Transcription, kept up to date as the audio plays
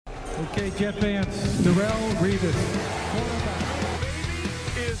Okay, Jet fans, Darrell Revis.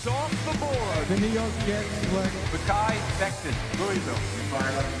 Baby is off the board. The New York Jets select Mekhi Becton, Louisville. You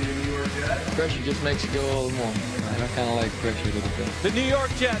fired up to be a New York Jet? Pressure just makes you go a little more. I kind of like pressure a little bit. The New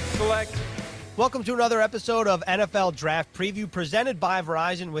York Jets select. Welcome to another episode of NFL Draft Preview presented by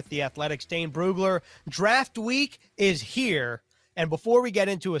Verizon with the Athletics' Dane Brugler. Draft week is here. And before we get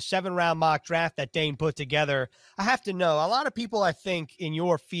into a 7-round mock draft that Dane put together, I have to know, a lot of people, I think, in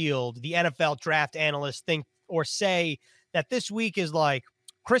your field, the NFL draft analysts, think or say that this week is like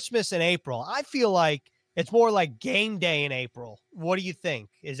Christmas in April. I feel like it's more like game day in April. What do you think?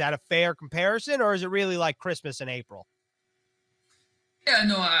 Is that a fair comparison, or is it really like Christmas in April? Yeah,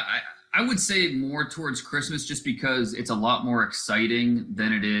 no, I would say more towards Christmas just because it's a lot more exciting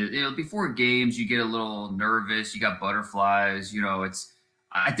than it is. You know, before games, you get a little nervous. You got butterflies. You know, it's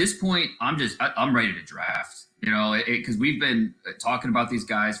at this point, I'm ready to draft. You know, because we've been talking about these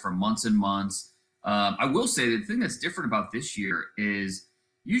guys for months and months. I will say the thing that's different about this year is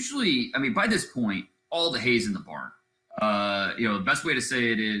usually, I mean, by this point, all the hay's in the barn. You know, the best way to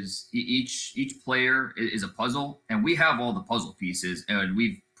say it is each player is a puzzle, and we have all the puzzle pieces, and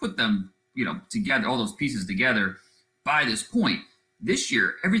we've put them, you know, together, all those pieces together by this point. This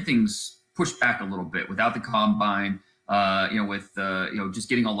year, everything's pushed back a little bit without the combine, you know, with, you know, just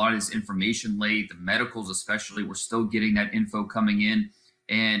getting a lot of this information late, the medicals especially, we're still getting that info coming in.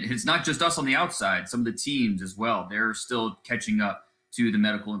 And it's not just us on the outside, some of the teams as well. They're still catching up to the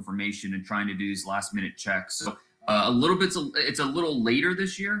medical information and trying to do these last minute checks. So it's a little later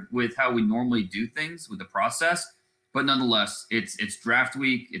this year with how we normally do things with the process. But nonetheless, it's draft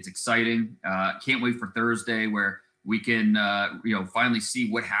week. It's exciting. Can't wait for Thursday where we can, you know, finally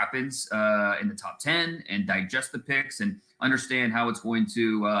see what happens in the top 10 and digest the picks and understand how it's going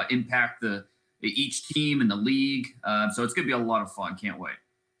to impact each team in the league. So it's going to be a lot of fun. Can't wait.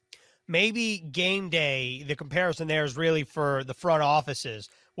 Maybe game day, the comparison there is really for the front offices,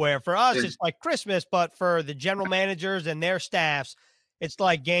 where for us, it's like Christmas, but for the general managers and their staffs, it's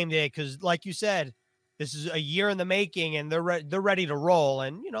like game day. Because like you said, this is a year in the making, and they're ready to roll.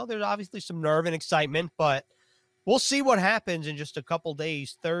 And, you know, there's obviously some nerve and excitement, but we'll see what happens in just a couple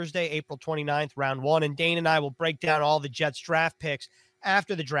days. Thursday, April 29th, round 1. And Dane and I will break down all the Jets draft picks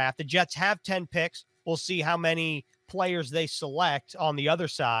after the draft. The Jets have 10 picks. We'll see how many players they select on the other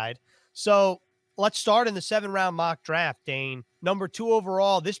side. So let's start in the 7-round mock draft, Dane. Number 2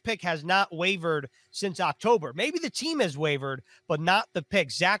 overall, this pick has not wavered since October. Maybe the team has wavered, but not the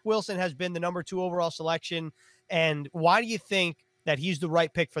pick. Zach Wilson has been the number 2 overall selection. And why do you think that he's the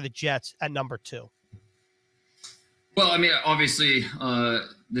right pick for the Jets at number 2? Well, I mean, obviously,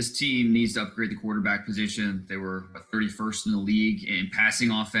 this team needs to upgrade the quarterback position. They were 31st in the league in passing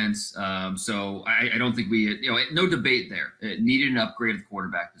offense. So I don't think no debate there. It needed an upgrade at the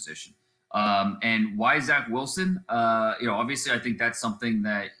quarterback position. And why Zach Wilson? You know, obviously, I think that's something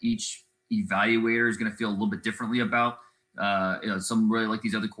that each evaluator is going to feel a little bit differently about. You know, some really like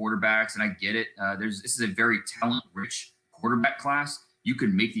these other quarterbacks, and I get it. This is a very talent-rich quarterback class. You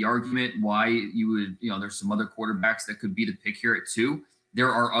could make the argument why you would, you know, there's some other quarterbacks that could be the pick here at 2.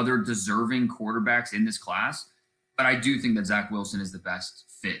 There are other deserving quarterbacks in this class, but I do think that Zach Wilson is the best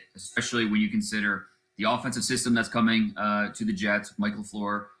fit, especially when you consider the offensive system that's coming to the Jets, Michael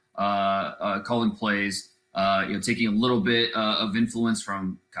LaFleur, calling plays, you know, taking a little bit of influence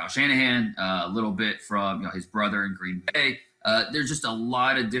from Kyle Shanahan, a little bit from, you know, his brother in Green Bay. There's just a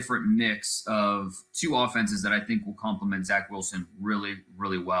lot of different mix of 2 offenses that I think will complement Zach Wilson really,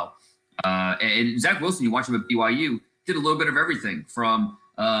 really well. And Zach Wilson, you watch him at BYU, did a little bit of everything from,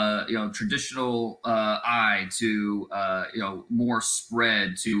 you know, traditional eye to, you know, more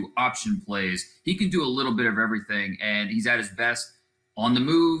spread to option plays. He can do a little bit of everything, and he's at his best on the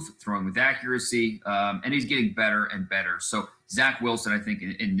move, throwing with accuracy, and he's getting better and better. So Zach Wilson, I think,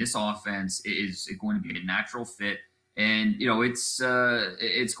 in this offense is going to be a natural fit. And, you know, it's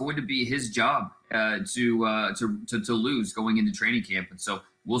going to be his job to lose going into training camp. And so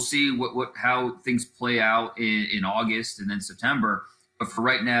we'll see how things play out in August and then September. But for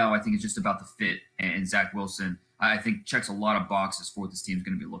right now, I think it's just about the fit. And Zach Wilson, I think, checks a lot of boxes for what this team's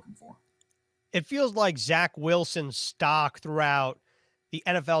going to be looking for. It feels like Zach Wilson's stock throughout the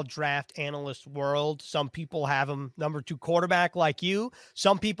NFL draft analyst world. Some people have him number 2 quarterback like you.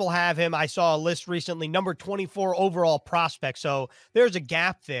 Some people have him, I saw a list recently, number 24 overall prospect. So there's a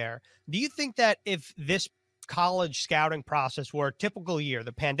gap there. Do you think that if this college scouting process were a typical year,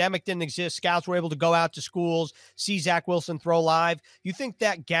 the pandemic didn't exist, scouts were able to go out to schools, see Zach Wilson throw live, you think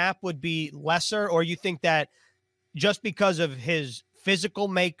that gap would be lesser, or you think that just because of his physical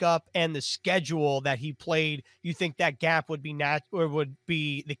makeup and the schedule that he played, you think that gap would be would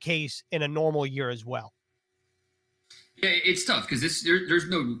be the case in a normal year as well? Yeah, it's tough because there's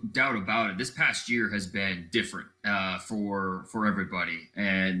no doubt about it. This past year has been different for everybody,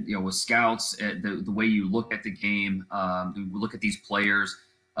 and with scouts, the way you look at the game, look at these players.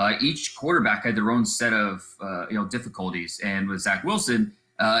 Each quarterback had their own set of difficulties, and with Zach Wilson,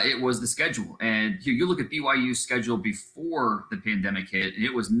 it was the schedule. And you look at BYU's schedule before the pandemic hit, and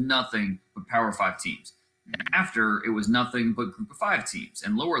it was nothing but Power 5 teams. And after, it was nothing but Group of 5 teams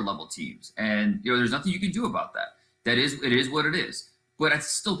and lower level teams, and there's nothing you can do about that. It is what it is. But I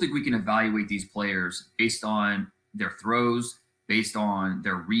still think we can evaluate these players based on their throws, based on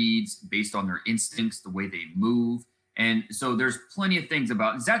their reads, based on their instincts, the way they move. And so there's plenty of things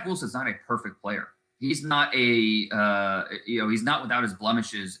about Zach Wilson's not a perfect player. He's not he's not without his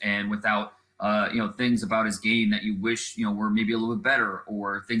blemishes and without things about his game that you wish were maybe a little bit better,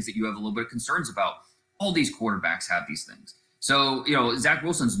 or things that you have a little bit of concerns about. All these quarterbacks have these things. So, Zach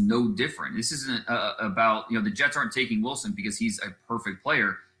Wilson's no different. This isn't about, the Jets aren't taking Wilson because he's a perfect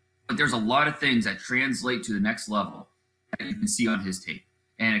player, but there's a lot of things that translate to the next level that you can see on his tape.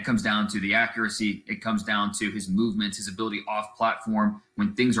 And it comes down to the accuracy. It comes down to his movements, his ability off platform.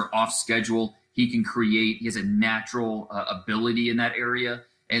 When things are off schedule, he can create. He has a natural ability in that area.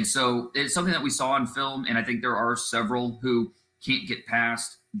 And so it's something that we saw on film. And I think there are several who can't get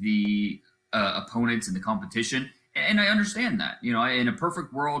past the opponents and the competition. And I understand that. In a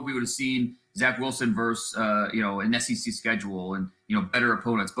perfect world, we would have seen Zach Wilson versus, an SEC schedule and, better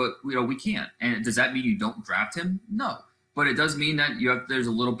opponents. But, we can't. And does that mean you don't draft him? No. But it does mean that there's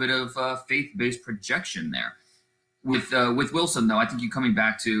a little bit of faith-based projection there. With Wilson, though, I think you're coming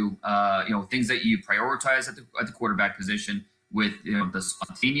back to, things that you prioritize at the quarterback position with, the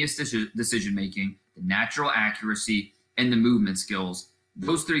spontaneous decision-making, the natural accuracy, and the movement skills.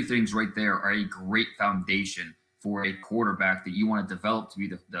 Those three things right there are a great foundation for a quarterback that you want to develop to be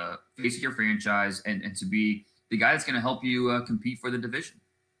the face of your franchise and to be the guy that's going to help you compete for the division.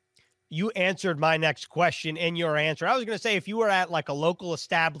 You answered my next question in your answer. I was going to say, if you were at like a local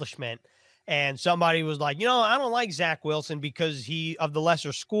establishment and somebody was like, I don't like Zach Wilson because he of the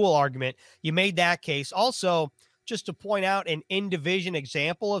lesser school argument, you made that case. Also, just to point out an in-division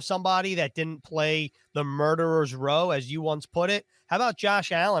example of somebody that didn't play the murderer's row, as you once put it. How about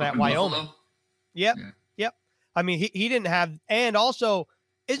Josh Allen at Wyoming? Yep. Yeah. Yep. I mean, he didn't have, and also,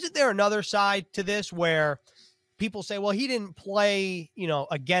 isn't there another side to this where people say, well, he didn't play,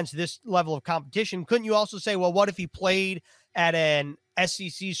 against this level of competition? Couldn't you also say, well, what if he played at an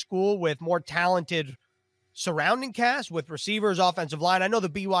SEC school with more talented surrounding cast with receivers, offensive line? I know the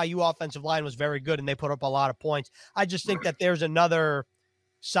BYU offensive line was very good and they put up a lot of points. I just think that there's another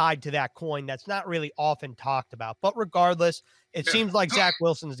side to that coin that's not really often talked about. But regardless, it seems like Zach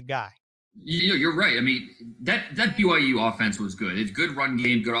Wilson's the guy. You're right. I mean, that BYU offense was good. It's good run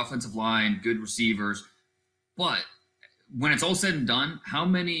game, good offensive line, good receivers. But when it's all said and done, how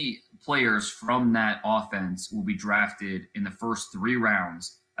many players from that offense will be drafted in the first 3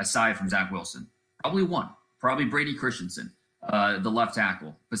 rounds aside from Zach Wilson? Probably one. Probably Brady Christensen, the left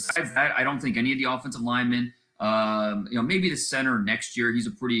tackle. Besides that, I don't think any of the offensive linemen. Maybe the center next year. He's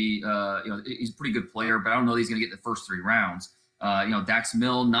a pretty good player, but I don't know that he's going to get the first 3 rounds. Dax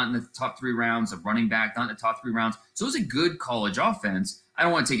Mill, not in the top 3 rounds. A running back, not in the top 3 rounds. So it's a good college offense. I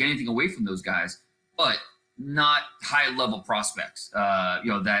don't want to take anything away from those guys, but not high-level prospects,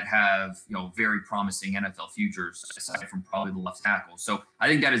 that have, very promising NFL futures, aside from probably the left tackle. So I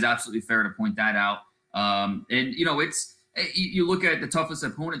think that is absolutely fair to point that out. You look at the toughest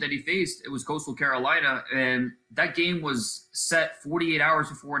opponent that he faced, it was Coastal Carolina, and that game was set 48 hours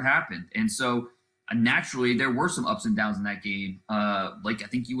before it happened. And so naturally, there were some ups and downs in that game, like I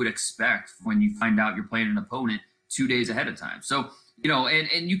think you would expect when you find out you're playing an opponent 2 days ahead of time. So,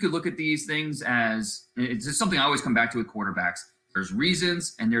 and you could look at these things as, it's just something I always come back to with quarterbacks. There's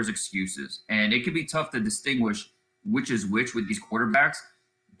reasons and there's excuses. And it can be tough to distinguish which is which with these quarterbacks.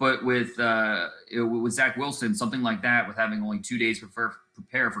 But with Zach Wilson, something like that, with having only 2 days to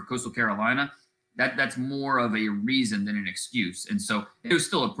prepare for Coastal Carolina, that's more of a reason than an excuse. And so it was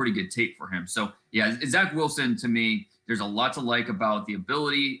still a pretty good tape for him. So, yeah, Zach Wilson, to me, there's a lot to like about the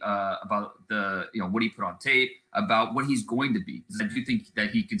ability, about the, what he put on tape, about what he's going to be. I do think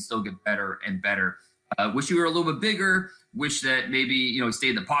that he can still get better and better. Wish he were a little bit bigger. Wish that maybe, he stayed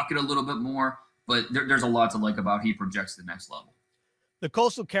in the pocket a little bit more. But there's a lot to like about he projects to the next level. The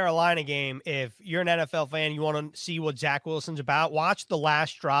Coastal Carolina game, if you're an NFL fan, you want to see what Zach Wilson's about, watch the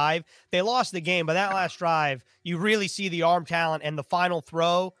last drive. They lost the game, but that last drive, you really see the arm talent and the final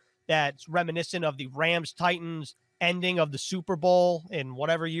throw that's reminiscent of the Rams-Titans ending of the Super Bowl in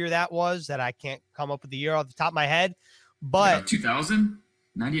whatever year that was, that I can't come up with the year off the top of my head. But 2000,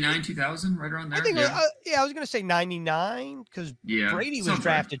 99, 2000, right around there. I think, I was going to say 99 because Brady was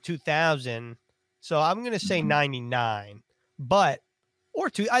drafted 2000. So I'm going to say 99, but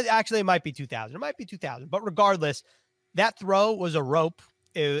it might be 2000. It might be 2000, but regardless, that throw was a rope,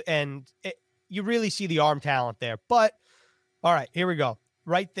 and you really see the arm talent there. But all right, here we go.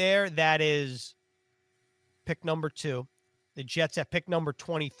 Right there, that is pick number 2. The Jets at pick number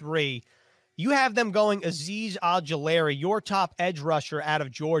 23. You have them going Azeez Ojulari, your top edge rusher out of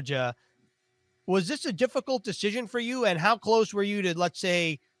Georgia. Was this a difficult decision for you, and how close were you to, let's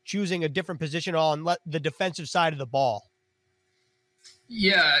say, choosing a different position on the defensive side of the ball?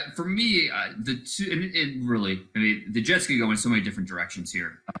 Yeah, for me, the two, and really, I mean, the Jets could go in so many different directions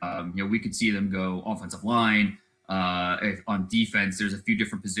here. We could see them go offensive line. On defense, there's a few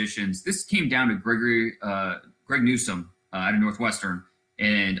different positions. This came down to Greg Newsome out of Northwestern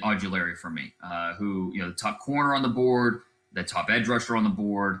and Ojulari for me, who, the top corner on the board, the top edge rusher on the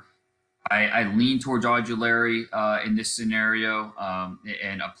board. I lean towards Ojulari in this scenario,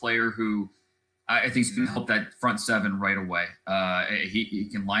 and a player who I think is going to help that front seven right away. He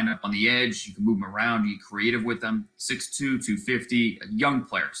can line up on the edge. You can move him around. You get creative with him. 6'2", 250, a young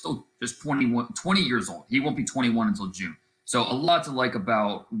player, still just 20 years old. He won't be 21 until June. So a lot to like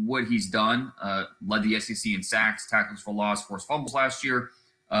about what he's done. Led the SEC in sacks, tackles for loss, forced fumbles last year,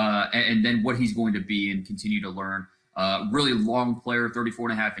 and then what he's going to be and continue to learn. Really long player,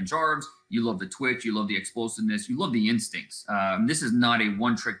 34.5-inch arms. You love the twitch. You love the explosiveness. You love the instincts. This is not a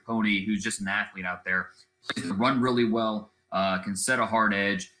one-trick pony who's just an athlete out there. Plays the run really well, can set a hard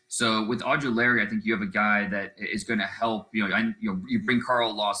edge. So with Ojulari, I think you have a guy that is going to help. You bring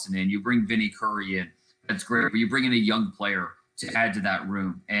Carl Lawson in. You bring Vinny Curry in. That's great. But you bring in a young player to add to that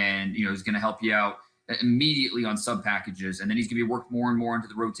room. And, he's going to help you out immediately on sub packages. And then he's going to be worked more and more into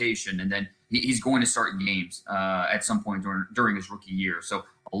the rotation. And then he's going to start games at some point during his rookie year. So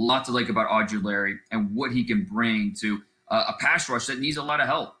a lot to like about Ojulari and what he can bring to a pass rush that needs a lot of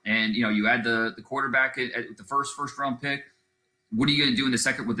help. And, you add the quarterback at the first round pick. What are you going to do with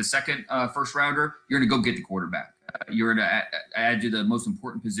the second first rounder? You're going to go get the quarterback. You're going to add to the most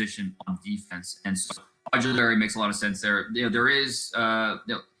important position on defense. And so Ojulari makes a lot of sense there. There is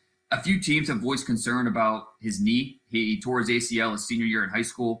a few teams have voiced concern about his knee. He tore his ACL his senior year in high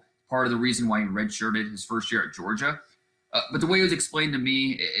school. Part of the reason why he redshirted his first year at Georgia. But the way it was explained to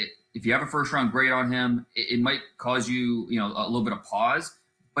me, if you have a first-round grade on him, it might cause you, a little bit of pause,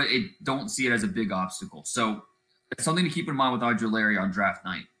 but don't see it as a big obstacle. So it's something to keep in mind with Ojulari on draft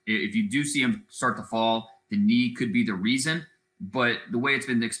night. If you do see him start to fall, the knee could be the reason. But the way it's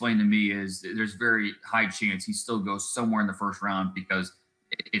been explained to me is there's very high chance he still goes somewhere in the first round because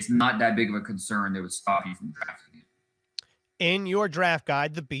it's not that big of a concern that would stop you from drafting him. In your draft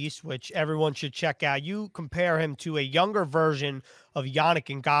guide, The Beast, which everyone should check out, you compare him to a younger version of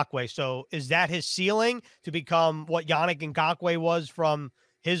Yannick Ngakoue. So is that his ceiling to become what Yannick Ngakoue was from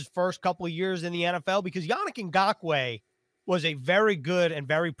his first couple of years in the NFL? Because Yannick Ngakoue was a very good and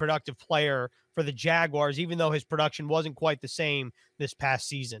very productive player for the Jaguars, even though his production wasn't quite the same this past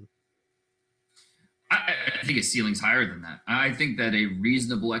season. I think his ceiling's higher than that. I think that a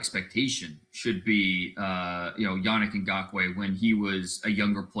reasonable expectation should be, Yannick Ngakoue when he was a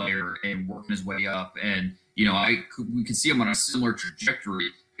younger player and working his way up. And, we could see him on a similar trajectory,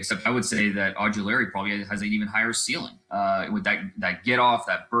 except I would say that Ojulari probably has an even higher ceiling with that get off,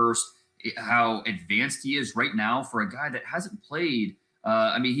 that burst, how advanced he is right now for a guy that hasn't played.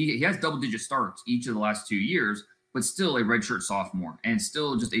 He has double-digit starts each of the last 2 years, but still a redshirt sophomore and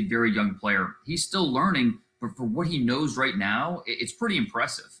still just a very young player. He's still learning, but for what he knows right now, it's pretty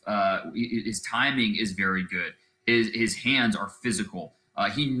impressive. His timing is very good. His hands are physical.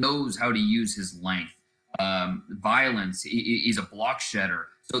 He knows how to use his length. Violence, he's a block shedder.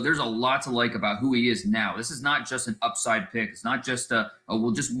 So there's a lot to like about who he is now. This is not just an upside pick. It's not just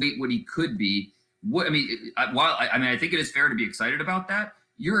we'll just wait what he could be. I think it is fair to be excited about that.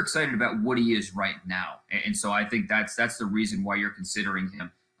 You're excited about what he is right now. And so I think that's the reason why you're considering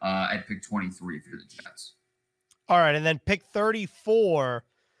him at pick 23 if you're the Jets. All right, and then pick 34,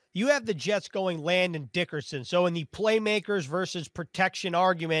 you have the Jets going Landon Dickerson. So in the playmakers versus protection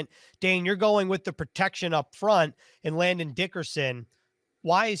argument, Dane, you're going with the protection up front in Landon Dickerson.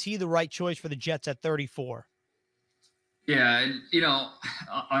 Why is he the right choice for the Jets at 34? Yeah, and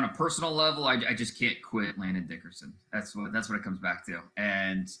on a personal level, I just can't quit Landon Dickerson. That's what it comes back to.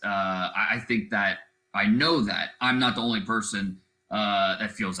 And I think that I know that I'm not the only person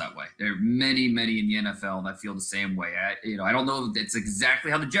that feels that way. There are many in the NFL that feel the same way. I don't know if it's exactly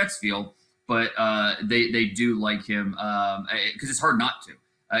how the Jets feel, but they do like him because it's hard not to.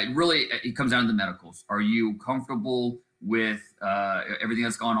 It comes down to the medicals. Are you comfortable with everything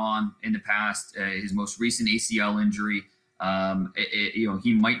that's gone on in the past? His most recent ACL injury,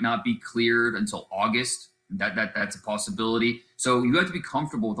 he might not be cleared until August. That's a possibility. So you have to be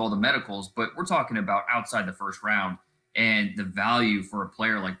comfortable with all the medicals, but we're talking about outside the first round, and the value for a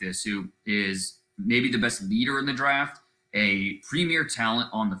player like this, who is maybe the best leader in the draft, a premier talent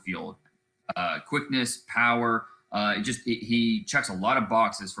on the field, quickness, power. He checks a lot of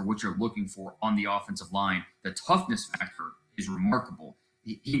boxes for what you're looking for on the offensive line. The toughness factor is remarkable.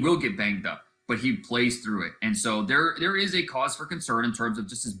 He will get banged up, but he plays through it. And so there is a cause for concern in terms of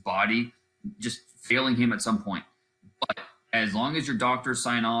just his body just failing him at some point. But as long as your doctors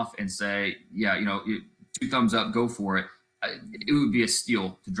sign off and say, yeah, 2 thumbs up, go for it, it would be a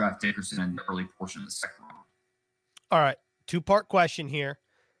steal to draft Dickerson in the early portion of the second round. All right, 2-part question here.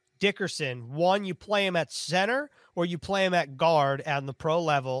 Dickerson, 1, you play him at center or you play him at guard at the pro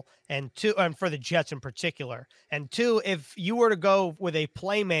level, and 2, and for the Jets in particular. And 2, if you were to go with a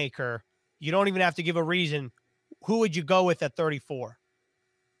playmaker, you don't even have to give a reason, who would you go with at 34?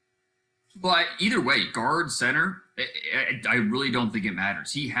 But either way, guard, center, I really don't think it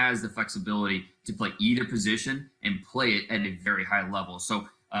matters. He has the flexibility to play either position and play it at a very high level. So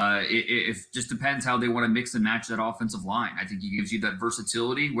it just depends how they want to mix and match that offensive line. I think he gives you that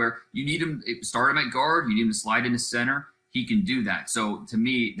versatility where you need him, start him at guard, you need him to slide into center. He can do that. So to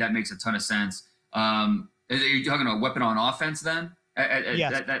me, that makes a ton of sense. Are you talking about weapon on offense then?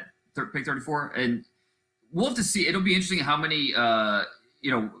 Yes. At pick 34? And we'll have to see. It'll be interesting how many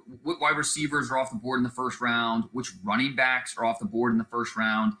what wide receivers are off the board in the first round, which running backs are off the board in the first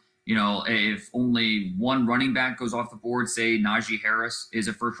round. If only one running back goes off the board, say Najee Harris is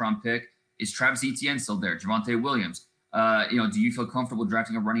a first-round pick, is Travis Etienne still there? Javonte Williams? Do you feel comfortable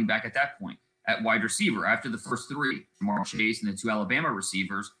drafting a running back at that point? At wide receiver, after the first 3, Jamar Chase and the 2 Alabama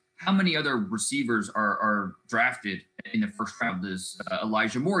receivers, how many other receivers are drafted in the first round? Does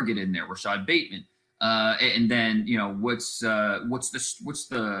Elijah Moore get in there? Rashad Bateman? And then what's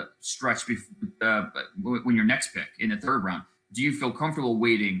the stretch when your next pick in the 3rd round? Do you feel comfortable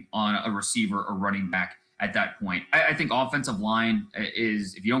waiting on a receiver or running back at that point? I think offensive line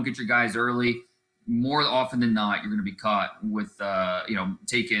is, if you don't get your guys early, more often than not, you're going to be caught with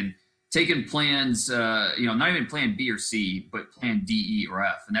taking plans, not even plan B or C, but plan D, E, or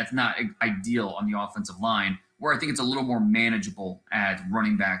F, and that's not ideal on the offensive line. Where I think it's a little more manageable at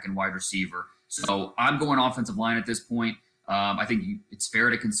running back and wide receiver. So I'm going offensive line at this point. I think it's fair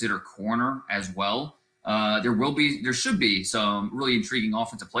to consider corner as well. There should be some really intriguing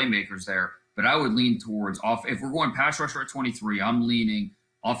offensive playmakers there, but I would lean towards if we're going pass rusher at 23, I'm leaning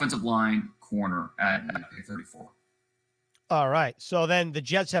offensive line, corner at pick 34. All right. So then the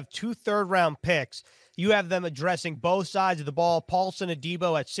Jets have 2 third-round picks. You have them addressing both sides of the ball, Paulson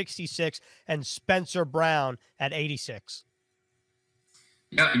Adebo at 66 and Spencer Brown at 86.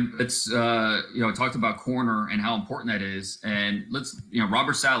 Yeah, and let's talked about corner and how important that is, and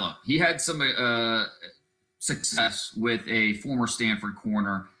Robert Saleh. He had some success with a former Stanford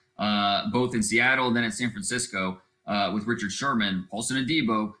corner, both in Seattle and then at San Francisco with Richard Sherman. Paulson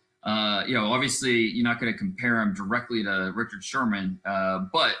Adebo, obviously you're not going to compare him directly to Richard Sherman,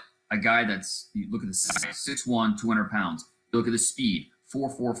 but a guy you look at the size, 6'1", 200 pounds. You look at the speed,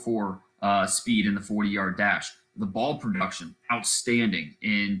 4.44 speed in the 40-yard dash. The ball production, outstanding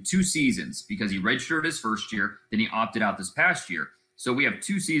in 2 seasons because he redshirted his first year, then he opted out this past year. So we have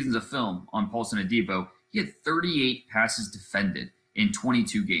 2 seasons of film on Paulson Adebo. He had 38 passes defended in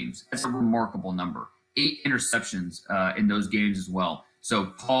 22 games. That's a remarkable number. 8 interceptions in those games as well.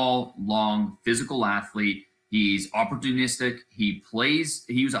 So tall, long, physical athlete. He's opportunistic. He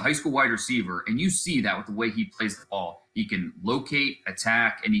was a high school wide receiver, and you see that with the way he plays the ball. He can locate,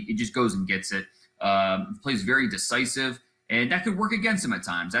 attack, and he just goes and gets it. Plays very decisive, and that could work against him at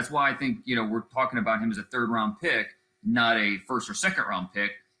times. That's why I think, we're talking about him as a 3rd-round pick, not a 1st or 2nd-round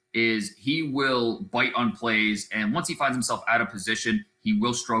pick, is he will bite on plays, and once he finds himself out of position, he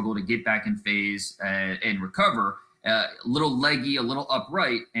will struggle to get back in phase and recover. A little leggy, a little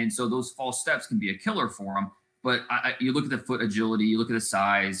upright, and so those false steps can be a killer for him. But you look at the foot agility, you look at the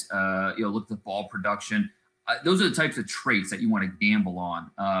size, look at the ball production. Those are the types of traits that you want to gamble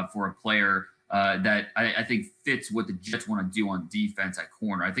on for a player that I think fits what the Jets want to do on defense at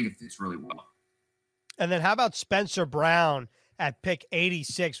corner. I think it fits really well. And then how about Spencer Brown at pick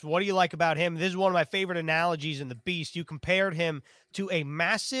 86? What do you like about him? This is one of my favorite analogies in The Beast. You compared him to a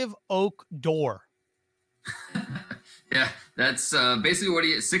massive oak door. Yeah, that's basically what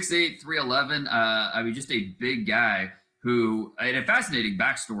he is. 6'8", 311. Just a big guy who, and a fascinating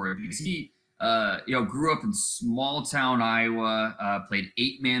backstory because he grew up in small town Iowa, played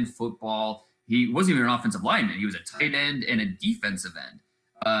 8-man football. He wasn't even an offensive lineman. He was a tight end and a defensive end.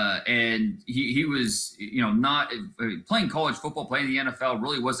 And he was, not playing college football, playing the NFL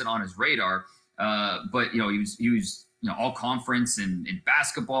really wasn't on his radar. But he was all conference in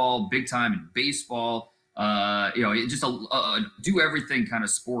basketball, big time in baseball. Just a do everything kind of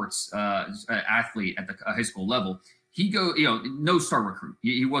sports athlete at the high school level. He no star recruit.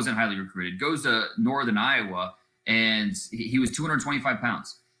 He wasn't highly recruited. Goes to Northern Iowa, and he was 225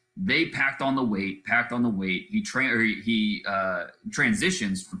 pounds. They packed on the weight. He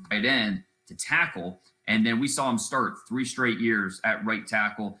transitions from tight end to tackle, and then we saw him start 3 straight years at right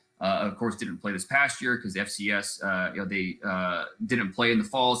tackle. Of course, didn't play this past year because FCS, they didn't play in the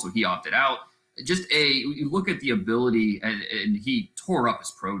fall, so he opted out. You look at the ability, and he tore up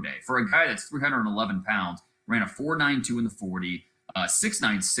his pro day for a guy that's 311 pounds. Ran a 4.92 in the 40,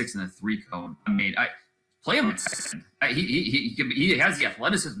 6.96 in the 3-cone. I mean, play him. He has the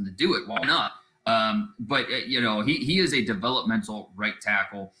athleticism to do it. Why not? But he is a developmental right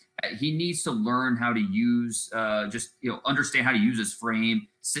tackle. He needs to learn how to use, understand how to use his frame,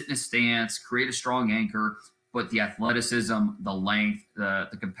 sit in a stance, create a strong anchor. But the athleticism, the length, the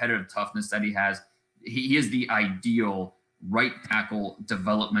competitive toughness that he has, he is the ideal right tackle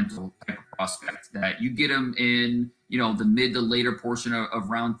developmental type of prospect that you get him in, the mid to later portion of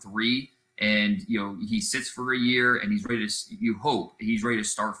round 3. And, he sits for a year and he's ready to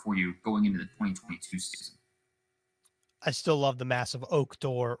start for you going into the 2022 season. I still love the massive oak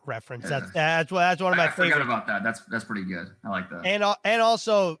door reference. That's one of my favorites. I forgot about that. That's pretty good. I like that. And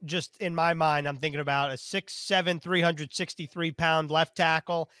also just in my mind, I'm thinking about a 6'7", 363 pound left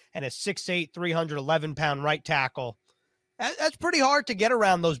tackle and a 6'8", 311 pound right tackle. That's pretty hard to get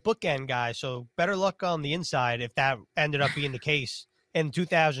around those bookend guys. So better luck on the inside if that ended up being the case in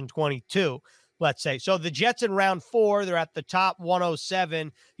 2022, let's say. So the Jets in round 4, they're at the top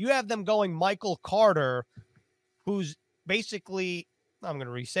 107. You have them going Michael Carter, who's basically, I'm going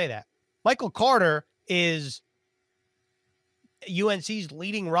to re-say that. Michael Carter is UNC's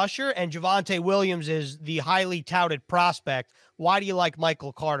leading rusher, and Javonte Williams is the highly touted prospect. Why do you like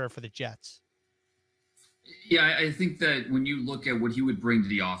Michael Carter for the Jets? Yeah, I think that when you look at what he would bring to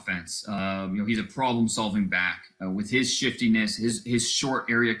the offense, he's a problem-solving back. With his shiftiness, his short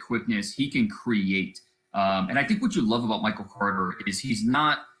area quickness, he can create. And I think what you love about Michael Carter is he's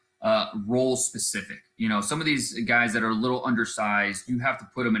not role-specific. Some of these guys that are a little undersized, you have to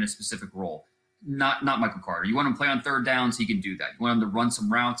put them in a specific role. Not Michael Carter. You want him to play on third downs, he can do that. You want him to run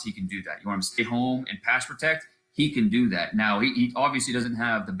some routes, he can do that. You want him to stay home and pass protect, he can do that. Now, he obviously doesn't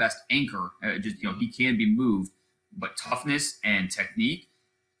have the best anchor. He can be moved, but toughness and technique,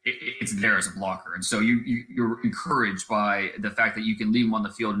 it's there as a blocker. And so you're encouraged by the fact that you can leave him on the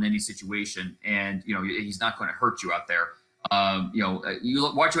field in any situation, and he's not going to hurt you out there.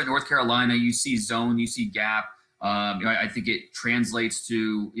 You watch him at North Carolina, you see zone, you see gap. I think it translates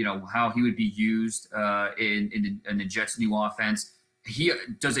to how he would be used in the Jets' new offense. He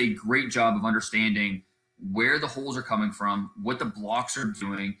does a great job of understanding where the holes are coming from, what the blocks are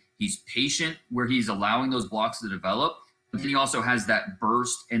doing. He's patient where he's allowing those blocks to develop, but then he also has that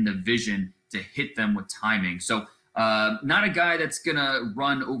burst and the vision to hit them with timing. So not a guy that's going to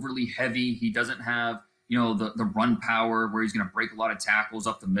run overly heavy. He doesn't have, the run power where he's going to break a lot of tackles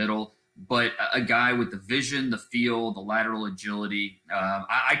up the middle, but a guy with the vision, the feel, the lateral agility.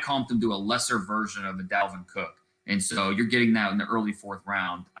 I comped him to a lesser version of a Dalvin Cook. And so you're getting that in the early 4th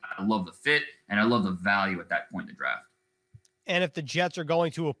round. I love the fit, and I love the value at that point in the draft. And if the Jets are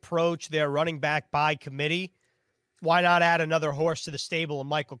going to approach their running back by committee, why not add another horse to the stable of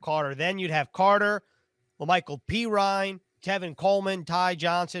Michael Carter? Then you'd have Carter, Michael Pirine, Kevin Coleman, Ty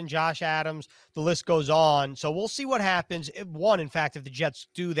Johnson, Josh Adams. The list goes on. So we'll see what happens. One, in fact, if the Jets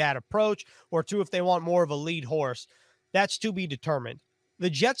do that approach, or 2, if they want more of a lead horse. That's to be determined. The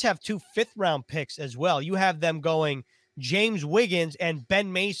Jets have 2 5th-round picks as well. You have them going James Wiggins and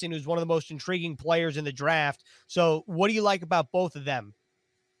Ben Mason, who's one of the most intriguing players in the draft. So what do you like about both of them?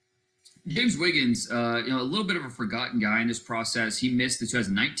 James Wiggins, a little bit of a forgotten guy in this process. He missed the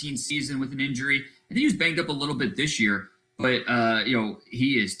 2019 season with an injury. I think he was banged up a little bit this year, but,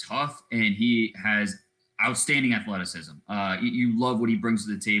 he is tough and he has outstanding athleticism. You love what he brings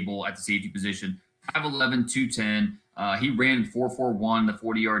to the table at the safety position. 5'11", 210. He ran 4.41, the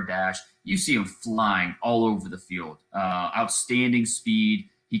 40-yard dash. You see him flying all over the field. Outstanding speed.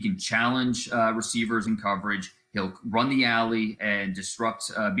 He can challenge receivers in coverage. He'll run the alley and be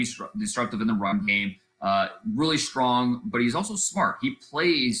disruptive in the run game. Really strong, but he's also smart. He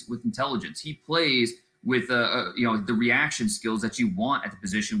plays with intelligence. He plays with the reaction skills that you want at the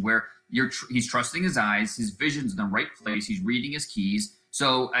position where he's trusting his eyes, his vision's in the right place, he's reading his keys.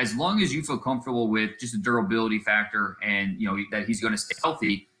 So as long as you feel comfortable with just the durability factor and that he's going to stay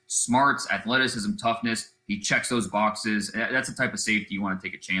healthy, smarts, athleticism, toughness, he checks those boxes. That's the type of safety you want to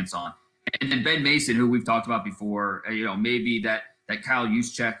take a chance on. And then Ben Mason, who we've talked about before, maybe that Kyle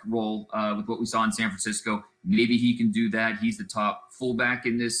Juszczyk role with what we saw in San Francisco, maybe he can do that. He's the top fullback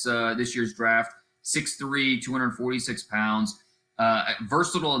in this year's draft, 6'3", 246 pounds,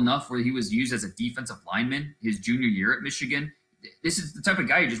 versatile enough where he was used as a defensive lineman his junior year at Michigan. This is the type of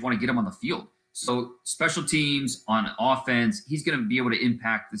guy you just want to get him on the field. So special teams, on offense, he's going to be able to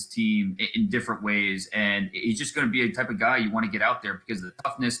impact this team in different ways. And he's just going to be a type of guy you want to get out there because of the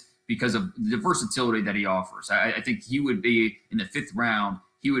toughness, because of the versatility that he offers. I think he would be in the 5th round.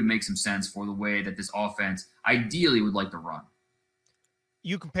 He would make some sense for the way that this offense ideally would like to run.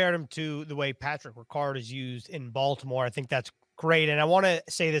 You compared him to the way Patrick Ricard is used in Baltimore. I think that's great. And I want to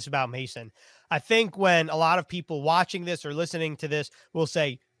say this about Mason. I think when a lot of people watching this or listening to this will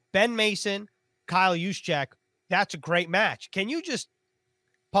say, Ben Mason, Kyle Juszczyk, that's a great match. Can you just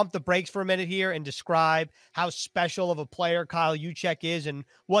pump the brakes for a minute here and describe how special of a player Kyle Juszczyk is and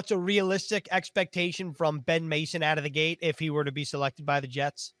what's a realistic expectation from Ben Mason out of the gate if he were to be selected by the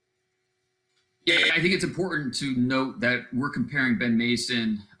Jets? Yeah, I think it's important to note that we're comparing Ben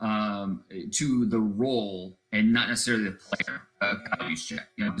Mason to the role and not necessarily the player, Kyle Juszczyk.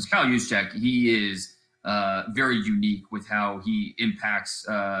 Because Kyle Juszczyk, he is very unique with how he impacts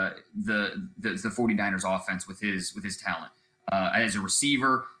the 49ers offense with his talent. As a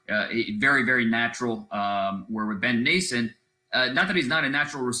receiver, very, very natural, where with Ben Mason, not that he's not a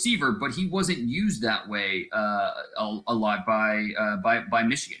natural receiver, but he wasn't used that way a lot by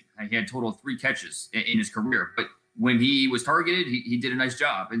Michigan. He had a total of 3 catches in his career. But when he was targeted, he did a nice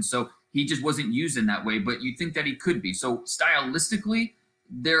job. And so he just wasn't used in that way, but you think that he could be. So stylistically,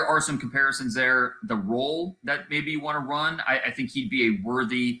 there are some comparisons there. The role that maybe you want to run, I think he'd be a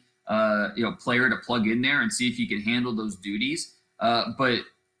worthy player to plug in there and see if he can handle those duties. But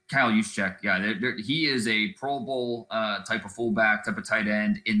Kyle Juszczyk, he is a Pro Bowl type of fullback, type of tight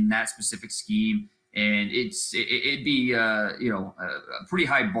end in that specific scheme. And it'd be a pretty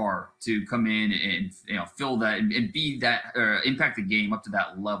high bar to come in and fill that and be that impact the game up to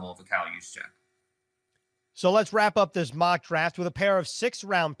that level of a Kyle Juszczyk. So let's wrap up this mock draft with a pair of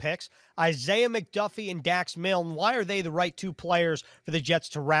 6th-round picks, Isaiah McDuffie and Dax Milne. Why are they the right 2 players for the Jets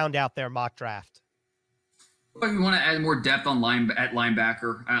to round out their mock draft? Well, we want to add more depth at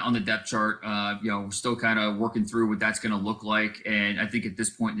linebacker on the depth chart. We're still kind of working through what that's going to look like. And I think at this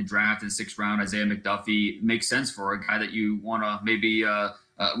point in the draft, in the 6th round, Isaiah McDuffie makes sense for a guy that you want to maybe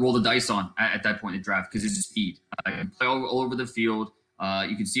roll the dice on at that point in the draft because his speed. He can play all over the field.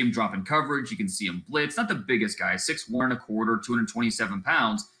 You can see him drop in coverage. You can see him blitz. Not the biggest guy, 6'1 1/4", 227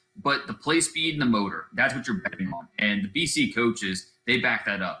 pounds, but the play speed and the motor, that's what you're betting on. And the BC coaches, they back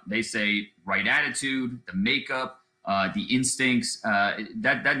that up. They say right attitude, the makeup, the instincts,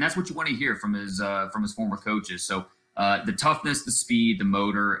 that's what you want to hear from his former coaches. So the toughness, the speed, the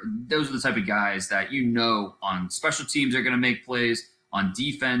motor, those are the type of guys that on special teams are going to make plays. On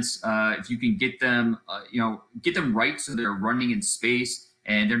defense, if you can get them right so they're running in space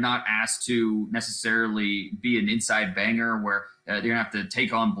and they're not asked to necessarily be an inside banger where they're going to have to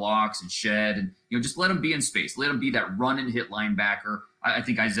take on blocks and shed and, just let them be in space. Let them be that run and hit linebacker. I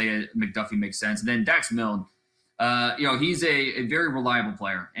think Isaiah McDuffie makes sense. And then Dax Milne, he's a very reliable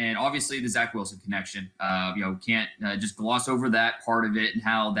player. And obviously the Zach Wilson connection, can't just gloss over that part of it and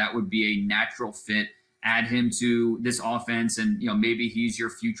how that would be a natural fit. Add him to this offense, and maybe he's your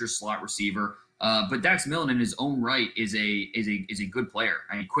future slot receiver. But Dax Milne, in his own right, is a good player.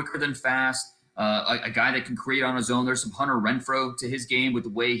 I mean, quicker than fast, a guy that can create on his own. There's some Hunter Renfrow to his game with the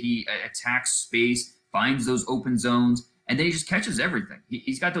way he attacks space, finds those open zones, and then he just catches everything.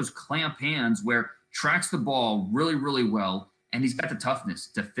 He's got those clamp hands where tracks the ball really, really well, and he's got the toughness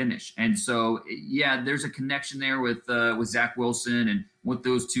to finish. And so, yeah, there's a connection there with Zach Wilson and what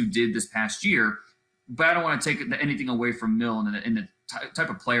those two did this past year. But I don't want to take anything away from Milne and the type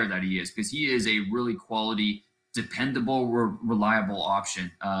of player that he is, because he is a really quality, dependable, reliable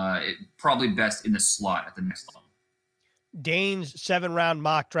option. Probably best in the slot at the next level. Dane's 7th-round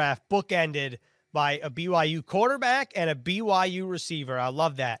mock draft bookended by a BYU quarterback and a BYU receiver. I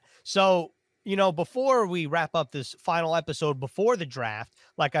love that. So, before we wrap up this final episode before the draft,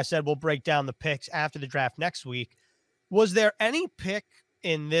 like I said, we'll break down the picks after the draft next week. Was there any pick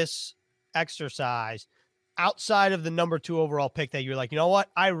in this exercise outside of the number 2 overall pick that you're like,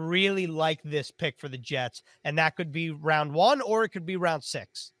 I really like this pick for the Jets, and that could be round 1 or it could be round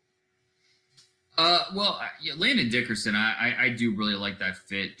 6? Landon Dickerson, I do really like that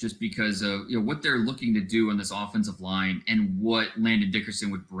fit just because of what they're looking to do on this offensive line and what Landon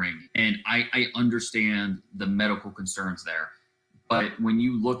Dickerson would bring. And I understand the medical concerns there, but when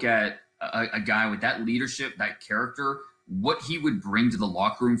you look at a guy with that leadership, that character, what he would bring to the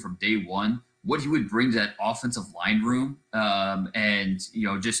locker room from day one, what he would bring to that offensive line room, and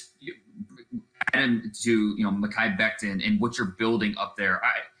just add him to Mekhi Becton and what you're building up there.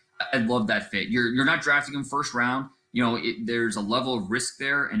 I love that fit. You're not drafting him first round. There's a level of risk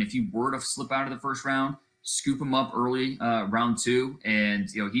there, and if you were to slip out of the first round, scoop him up early, round 2, and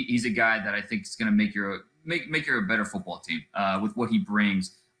he's a guy that I think is going to make you a better football team with what he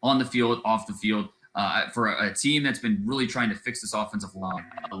brings on the field, off the field, for a team that's been really trying to fix this offensive line.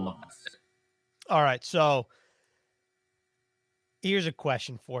 I love that fit. All right, so here's a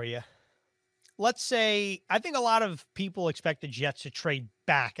question for you. Let's say, I think a lot of people expect the Jets to trade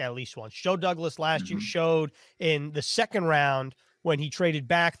back at least once. Joe Douglas last year showed in the second round when he traded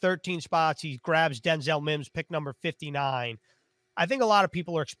back 13 spots. He grabs Denzel Mims, pick number 59. I think a lot of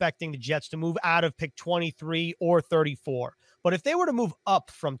people are expecting the Jets to move out of pick 23 or 34. But if they were to move up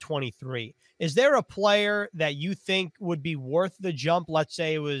from 23, is there a player that you think would be worth the jump? Let's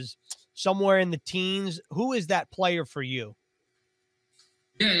say it was somewhere in the teens. Who is that player for you?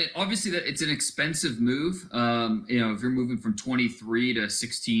 Yeah, obviously that it's an expensive move. If you're moving from 23 to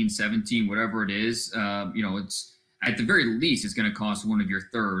 16, 17, whatever it is, it's at the very least, it's going to cost one of your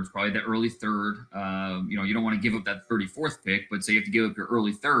thirds, probably the early third. You don't want to give up that 34th pick, but say you have to give up your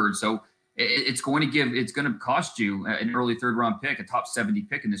early third. So it's going to cost you an early third round pick, a top 70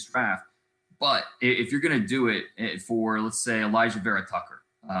 pick in this draft. But if you're going to do it for, let's say, Elijah Vera Tucker,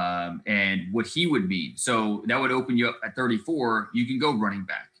 and what he would mean. So that would open you up at 34. You can go running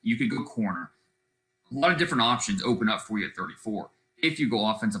back. You could go corner. A lot of different options open up for you at 34. If you go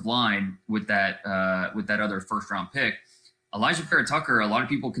offensive line with that other first round pick, Elijah Vera Tucker, a lot of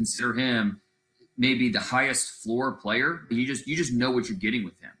people consider him maybe the highest floor player. You just know what you're getting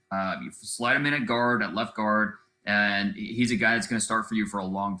with him. You slide him in at guard, at left guard, and he's a guy that's going to start for you for a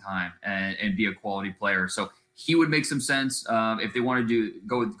long time and be a quality player. So he would make some sense if they wanted to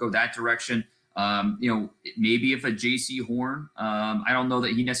go that direction. Maybe if a J.C. Horn, I don't know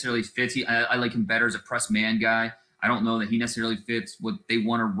that he necessarily fits. I like him better as a press man guy. I don't know that he necessarily fits what they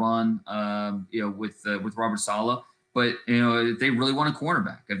want to run, with Robert Saleh. But if they really want a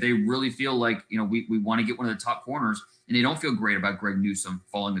cornerback, if they really feel like we want to get one of the top corners, and they don't feel great about Greg Newsome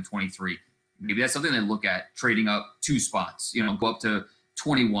falling to 23, maybe that's something they look at trading up 2 spots. Go up to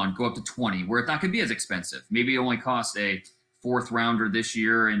 21, go up to 20, where it's not going to be as expensive. Maybe it only costs a 4th rounder this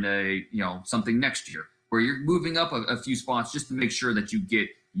year and something next year, where you're moving up a few spots just to make sure that you get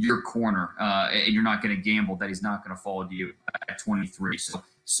your corner, and you're not going to gamble that he's not going to fall to you at 23. So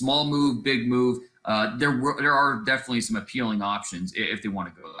small move, big move. There are definitely some appealing options if they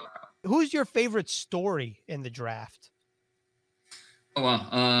want to go that route. Who's your favorite story in the draft? Oh, well,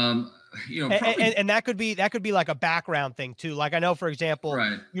 probably, and that could be like a background thing too. Like I know, for example,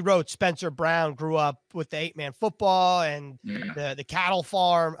 right. You wrote Spencer Brown grew up with the 8-man football and the cattle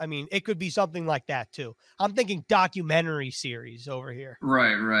farm. I mean, it could be something like that too. I'm thinking documentary series over here.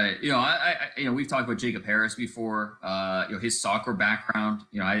 Right. We've talked about Jacob Harris before. His soccer background.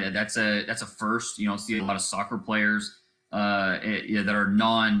 That's a first. You don't see a lot of soccer players that are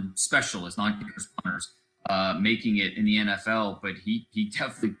non-specialists, non-kicker punters, making it in the NFL, but he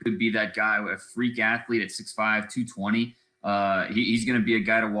definitely could be that guy, a freak athlete at 6'5", 220. He's going to be a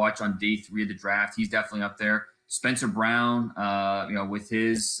guy to watch on day 3 of the draft. He's definitely up there. Spencer Brown, with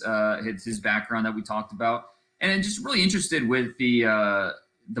his background that we talked about, and just really interested with the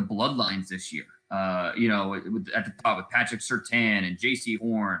bloodlines this year. At the top with Patrick Surtain and J.C.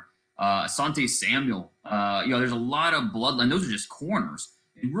 Horn, Asante Samuel. There's a lot of bloodline. Those are just corners.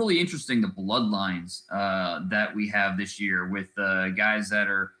 And really interesting, the bloodlines that we have this year with guys that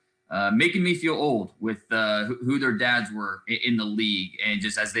are making me feel old with who their dads were in the league, and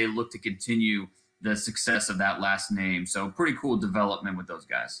just as they look to continue the success of that last name. So pretty cool development with those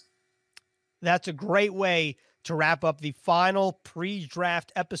guys. That's a great way to wrap up the final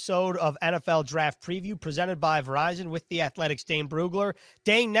pre-draft episode of NFL Draft Preview presented by Verizon with the Athletics' Dane Brugler.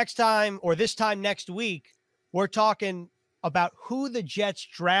 Dane, this time next week, we're talking about who the Jets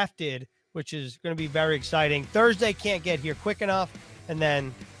drafted, which is going to be very exciting. Thursday can't get here quick enough, and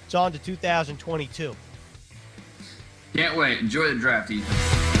then it's on to 2022. Can't wait. Enjoy the draft,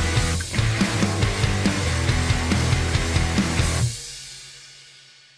 Ethan.